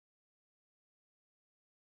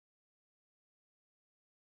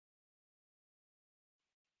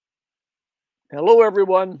Hello,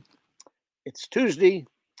 everyone. It's Tuesday.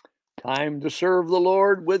 Time to serve the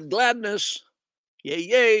Lord with gladness. Yay,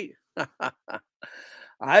 yay.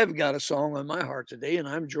 I've got a song on my heart today, and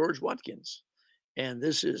I'm George Watkins. And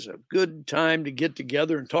this is a good time to get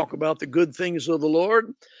together and talk about the good things of the Lord.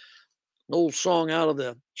 An old song out of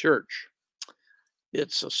the church.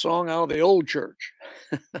 It's a song out of the old church.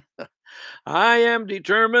 I am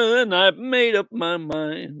determined, I've made up my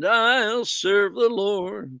mind, I'll serve the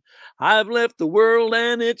Lord. I've left the world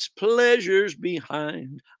and its pleasures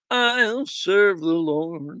behind. I'll serve the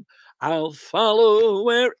Lord. I'll follow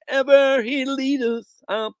wherever he leadeth.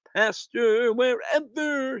 I'll pasture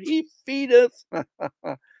wherever he feedeth.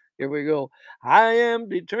 Here we go. I am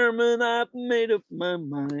determined, I've made up my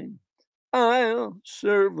mind. I'll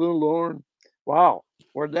serve the Lord. Wow,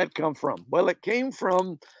 where'd that come from? Well, it came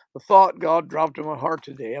from the thought God dropped in my heart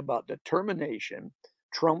today about determination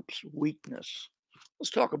trumps weakness. Let's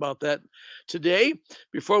talk about that today.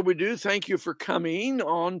 Before we do, thank you for coming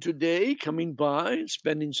on today, coming by,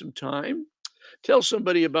 spending some time. Tell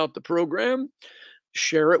somebody about the program,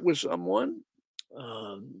 share it with someone.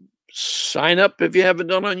 Sign up if you haven't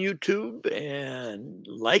done on YouTube and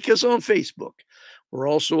like us on Facebook. We're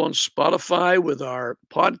also on Spotify with our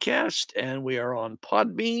podcast, and we are on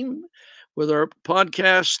Podbeam with our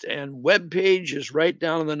podcast, and webpage is right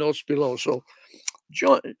down in the notes below. So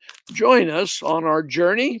join, join us on our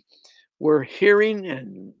journey. We're hearing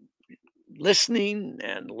and listening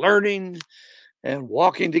and learning and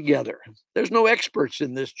walking together. There's no experts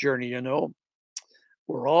in this journey, you know.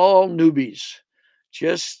 We're all newbies,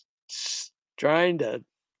 just trying to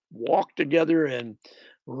walk together in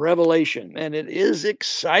revelation, and it is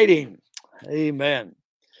exciting. Amen.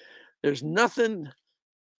 There's nothing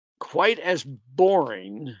quite as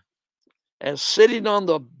boring as sitting on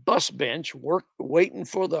the bus bench waiting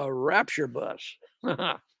for the rapture bus.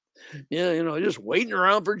 Yeah, just waiting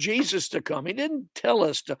around for Jesus to come. He didn't tell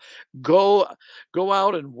us to go go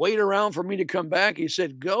out and wait around for me to come back. He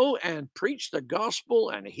said, "Go and preach the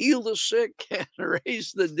gospel and heal the sick and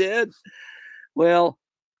raise the dead." Well,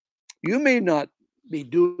 you may not be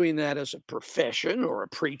doing that as a profession or a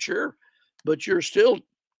preacher, but you're still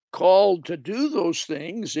called to do those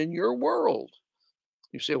things in your world.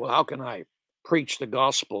 You say, "Well, how can I preach the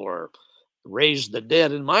gospel or raise the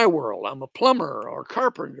dead in my world? I'm a plumber or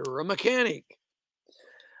carpenter or a mechanic."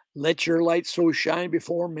 Let your light so shine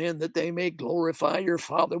before men that they may glorify your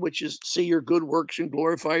Father, which is see your good works and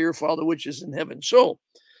glorify your Father, which is in heaven. So,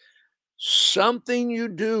 something you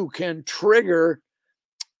do can trigger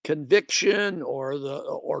conviction or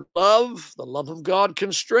love. The love of God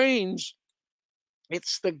constrains.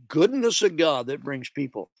 It's the goodness of God that brings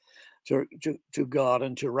people to God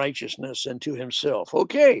and to righteousness and to Himself.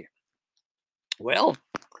 Okay, well,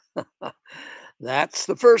 that's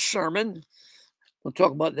the first sermon. We'll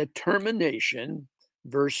talk about determination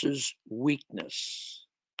versus weakness.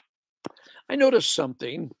 I notice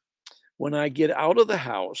something when I get out of the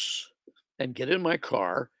house and get in my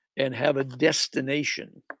car and have a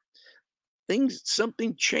destination.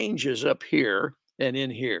 Something changes up here and in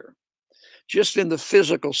here, just in the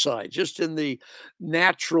physical side, just in the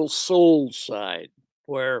natural soul side,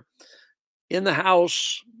 where in the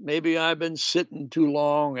house, maybe I've been sitting too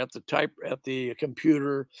long at the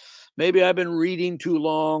computer. Maybe I've been reading too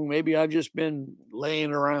long. Maybe I've just been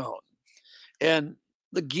laying around. And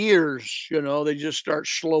the gears, they just start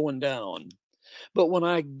slowing down. But when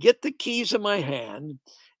I get the keys in my hand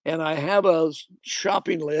and I have a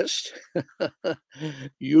shopping list,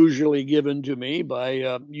 usually given to me by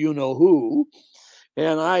you know who,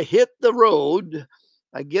 and I hit the road,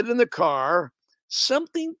 I get in the car,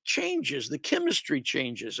 something changes. The chemistry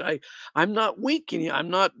changes. I'm not weak anymore. I'm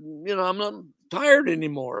not tired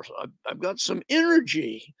anymore. I've got some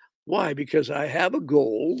energy. Why? Because I have a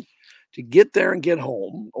goal to get there and get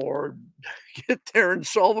home, or get there and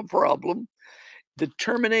solve a problem.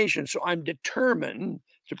 Determination. So I'm determined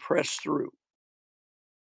to press through.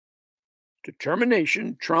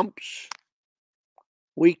 Determination trumps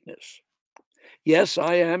weakness. Yes,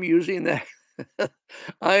 I am using that.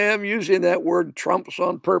 I am using that word trumps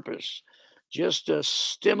on purpose, just to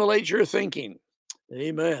stimulate your thinking.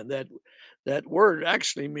 Amen. That word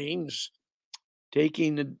actually means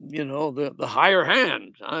taking the higher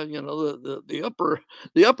hand, the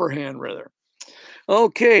upper hand rather.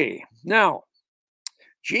 Okay, now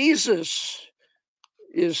Jesus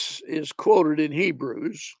is quoted in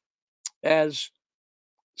Hebrews as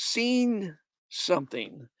seeing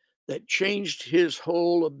something that changed his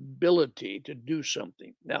whole ability to do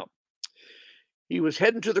something. Now, he was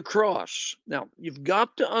heading to the cross. Now, you've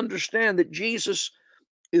got to understand that Jesus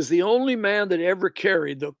is the only man that ever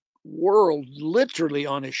carried world literally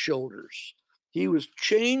on his shoulders. He was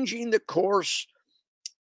changing the course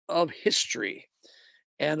of history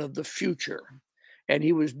and of the future. And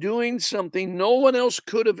he was doing something no one else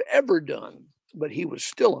could have ever done, but he was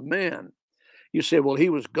still a man. You say, well, he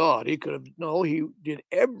was God. He could have, no, he did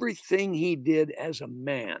everything he did as a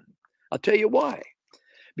man. I'll tell you why.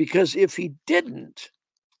 Because if he didn't,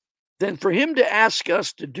 then for him to ask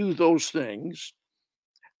us to do those things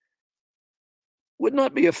would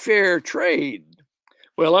not be a fair trade.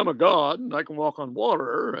 Well, I'm a god and I can walk on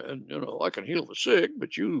water and I can heal the sick,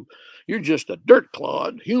 but you're just a dirt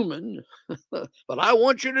clod human. But I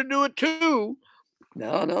want you to do it too.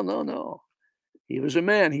 No, no, no, no. He was a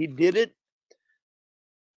man. He did it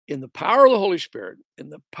in the power of the Holy Spirit, in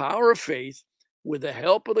the power of faith, with the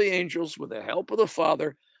help of the angels, with the help of the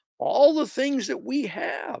Father, all the things that we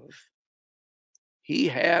have, he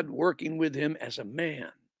had working with him as a man.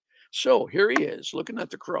 So here he is looking at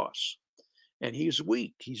the cross, and he's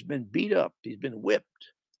weak. He's been beat up. He's been whipped.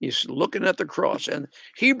 He's looking at the cross. And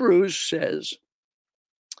Hebrews says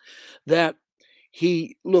that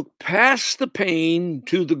he looked past the pain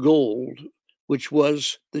to the goal, which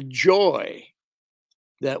was the joy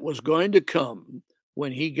that was going to come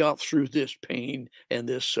when he got through this pain and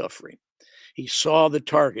this suffering. He saw the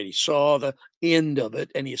target, he saw the end of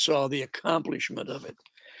it, and he saw the accomplishment of it.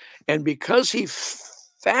 And because he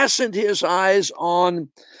fastened his eyes on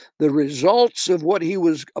the results of what he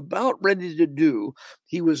was about ready to do,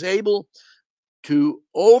 he was able to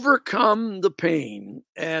overcome the pain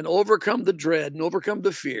and overcome the dread and overcome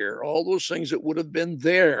the fear, all those things that would have been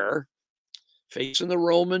there facing the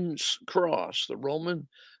Roman cross, the Roman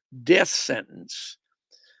death sentence.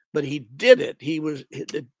 But he did it. He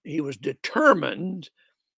was determined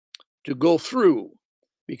to go through,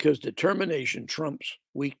 because determination trumps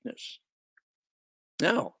weakness.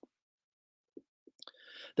 Now,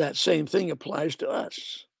 that same thing applies to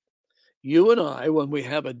us. You and I, when we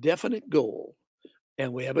have a definite goal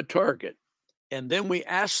and we have a target, and then we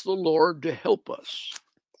ask the Lord to help us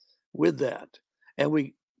with that, and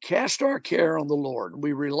we cast our care on the Lord,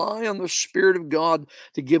 we rely on the Spirit of God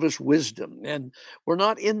to give us wisdom. And we're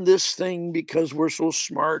not in this thing because we're so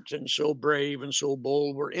smart and so brave and so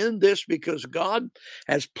bold. We're in this because God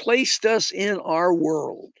has placed us in our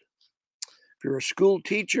world. If you're a school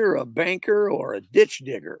teacher, a banker, or a ditch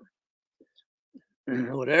digger,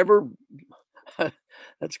 whatever,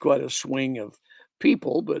 that's quite a swing of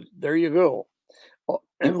people, but there you go.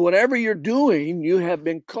 And whatever you're doing, you have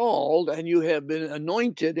been called and you have been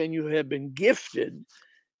anointed and you have been gifted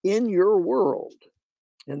in your world.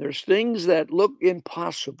 And there's things that look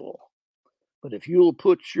impossible. But if you'll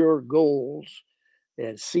put your goals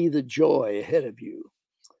and see the joy ahead of you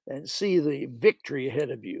and see the victory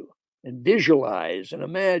ahead of you and visualize and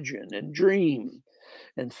imagine and dream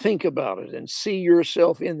and think about it and see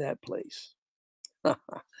yourself in that place. I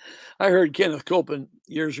heard Kenneth Copeland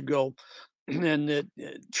years ago, and it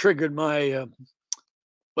triggered my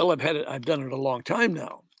well, I've done it a long time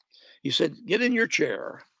now. He said, get in your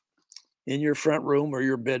chair in your front room or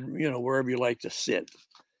your bed, wherever you like to sit,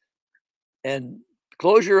 and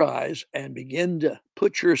close your eyes and begin to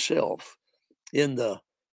put yourself in the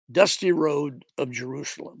dusty road of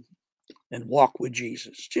Jerusalem and walk with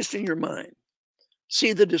Jesus, just in your mind.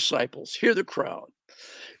 See the disciples, hear the crowd.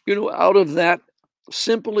 Out of that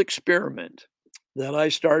simple experiment that I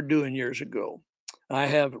started doing years ago, I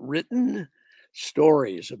have written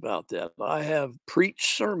stories about that. I have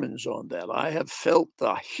preached sermons on that. I have felt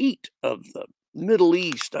the heat of the Middle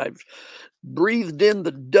East. I've breathed in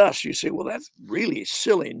the dust. You say, well, that's really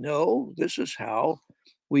silly. No, this is how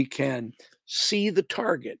we can see the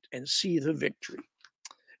target and see the victory.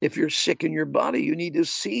 If you're sick in your body, you need to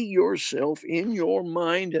see yourself in your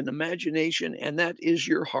mind and imagination, and that is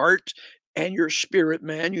your heart and your spirit,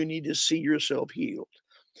 man. You need to see yourself healed.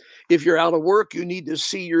 If you're out of work, you need to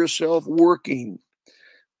see yourself working.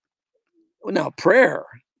 Now, prayer,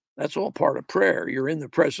 that's all part of prayer. You're in the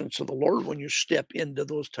presence of the Lord when you step into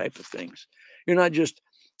those type of things. You're not just,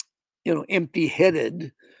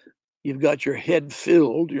 empty-headed. You've got your head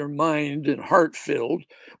filled, your mind and heart filled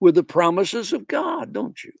with the promises of God,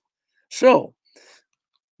 don't you? So,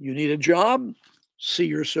 you need a job, see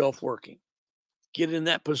yourself working. Get in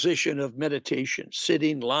that position of meditation,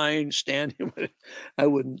 sitting, lying, standing. I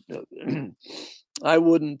wouldn't I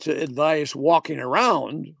wouldn't advise walking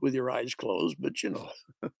around with your eyes closed, but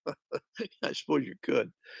I suppose you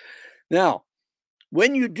could. Now,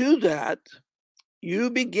 when you do that, you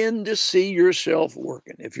begin to see yourself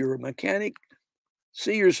working. If you're a mechanic,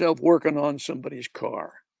 see yourself working on somebody's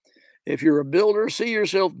car. If you're a builder, see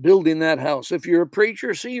yourself building that house. If you're a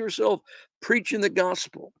preacher, see yourself preaching the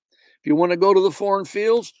gospel. If you want to go to the foreign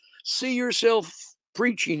fields, see yourself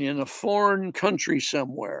preaching in a foreign country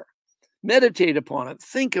somewhere. Meditate upon it.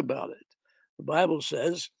 Think about it. The Bible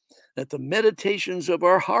says that the meditations of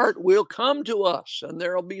our heart will come to us, and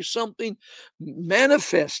there will be something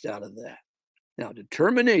manifest out of that. Now,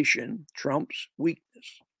 determination trumps weakness.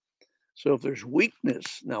 So if there's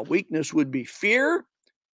weakness, now weakness would be fear,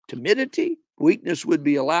 timidity. Weakness would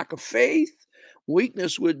be a lack of faith.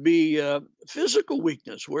 Weakness would be physical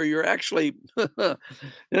weakness, where you're actually, the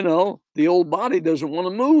old body doesn't want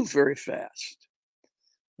to move very fast.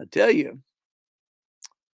 I tell you,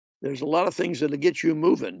 there's a lot of things that'll get you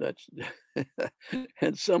moving. That's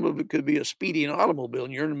and some of it could be a speeding automobile,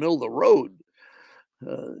 and you're in the middle of the road.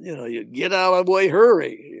 You get out of the way,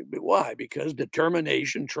 hurry. Why? Because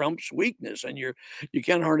determination trumps weakness, and you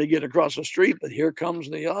can't hardly get across the street, but here comes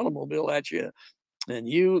the automobile at you, and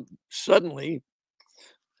you suddenly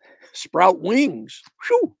sprout wings.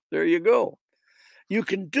 Whew, there you go. You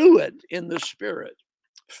can do it in the Spirit.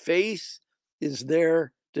 Faith is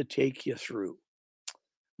there to take you through.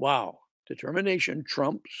 Wow. Determination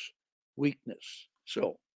trumps weakness.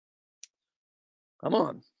 So, come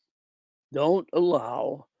on. Don't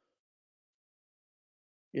allow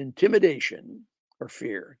intimidation or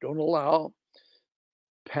fear. Don't allow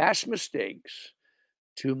past mistakes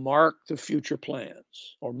to mark the future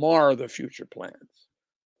plans or mar the future plans.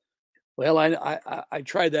 Well, I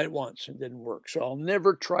tried that once and didn't work, so I'll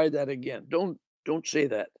never try that again. Don't say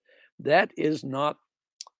that. That is not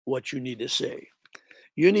what you need to say.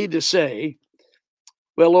 You need to say,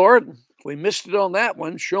 well, Lord, if we missed it on that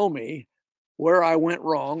one, show me where I went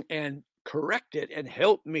wrong and correct it and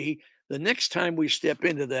help me the next time we step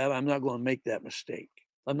into that. I'm not going to make that mistake.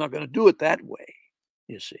 I'm not going to do it that way,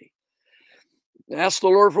 you see. Ask the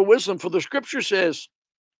Lord for wisdom, for the scripture says,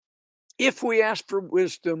 if we ask for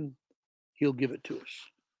wisdom, he'll give it to us.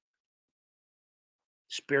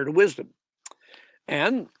 Spirit of wisdom.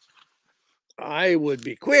 And I would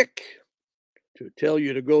be quick to tell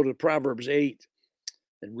you to go to Proverbs 8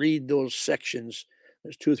 and read those sections.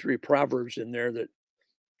 There's 2 or 3 proverbs in there that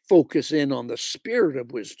focus in on the spirit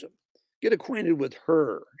of wisdom. Get acquainted with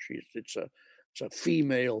her. It's a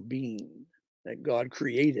female being that God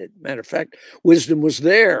created. Matter of fact, wisdom was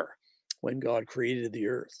there when God created the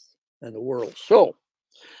earth and the world. So,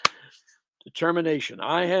 determination.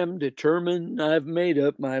 I am determined. I've made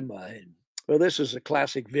up my mind. Well, this is a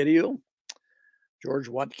classic video. George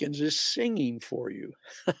Watkins is singing for you.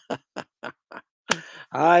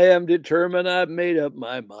 I am determined. I've made up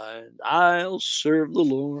my mind. I'll serve the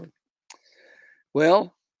Lord.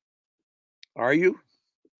 Well, are you?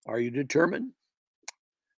 Are you determined?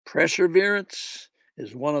 Perseverance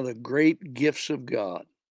is one of the great gifts of God,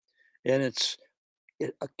 and it's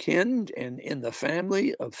akin and in the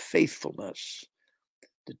family of faithfulness.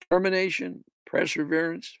 Determination,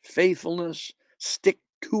 perseverance, faithfulness,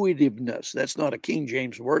 stick-to-itiveness. That's not a King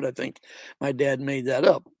James word. I think my dad made that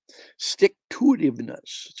up. Stick-to-itiveness.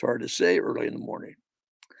 It's hard to say early in the morning.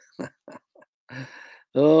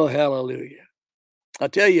 Oh, hallelujah. I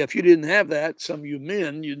tell you, if you didn't have that, some of you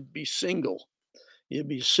men, you'd be single. You'd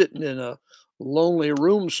be sitting in a lonely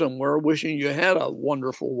room somewhere wishing you had a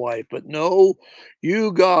wonderful wife. But no,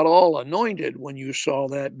 you got all anointed when you saw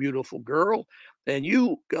that beautiful girl, and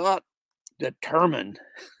you got determined.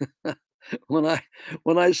 when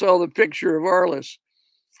I saw the picture of Arliss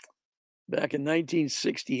back in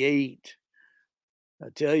 1968, I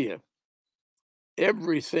tell you,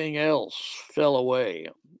 everything else fell away.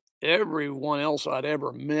 Everyone else I'd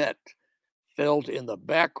ever met felt in the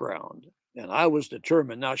background, and I was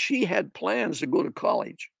determined. Now, she had plans to go to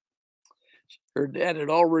college. Her dad had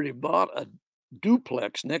already bought a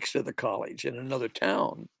duplex next to the college in another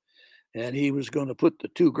town, and he was going to put the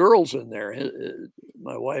 2 girls in there,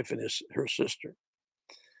 my wife and her sister.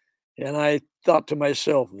 And I thought to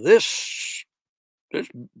myself, this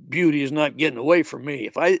beauty is not getting away from me.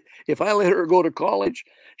 If I let her go to college,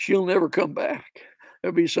 she'll never come back.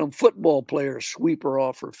 There'll be some football player sweep her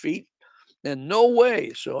off her feet, and no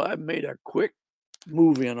way. So I made a quick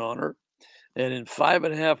move in on her, and in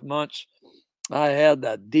 5.5 months, I had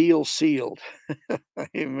that deal sealed.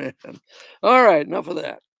 Amen. All right, enough of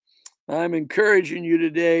that. I'm encouraging you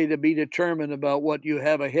today to be determined about what you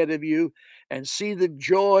have ahead of you and see the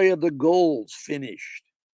joy of the goals finished.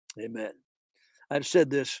 Amen. I've said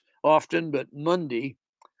this often, but Monday,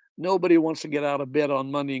 nobody wants to get out of bed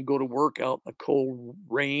on Monday and go to work out in the cold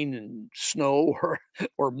rain and snow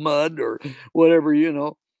or mud or whatever,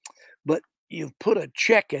 But you've put a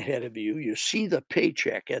check ahead of you. You see the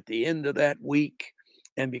paycheck at the end of that week.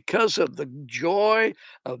 And because of the joy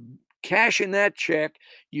of cash in that check,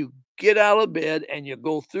 you get out of bed and you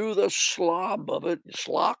go through the slock of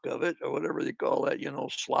it, or whatever they call that,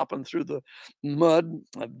 slopping through the mud.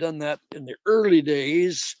 I've done that in the early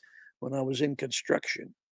days when I was in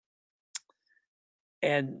construction.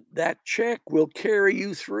 And that check will carry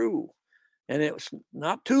you through. And it's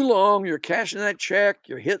not too long. You're cashing that check.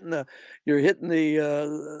 You're hitting the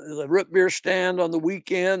root beer stand on the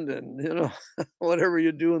weekend, and whatever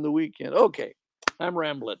you do in the weekend. Okay, I'm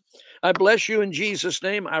rambling. I bless you in Jesus'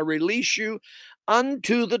 name. I release you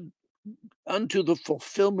unto the unto the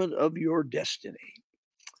fulfillment of your destiny.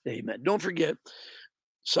 Amen. Don't forget,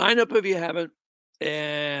 sign up if you haven't,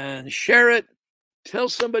 and share it. Tell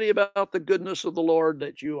somebody about the goodness of the Lord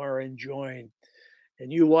that you are enjoying,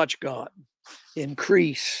 and you watch God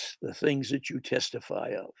increase the things that you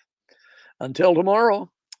testify of. Until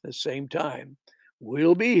tomorrow, the same time,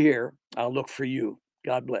 we'll be here. I'll look for you.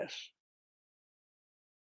 God bless.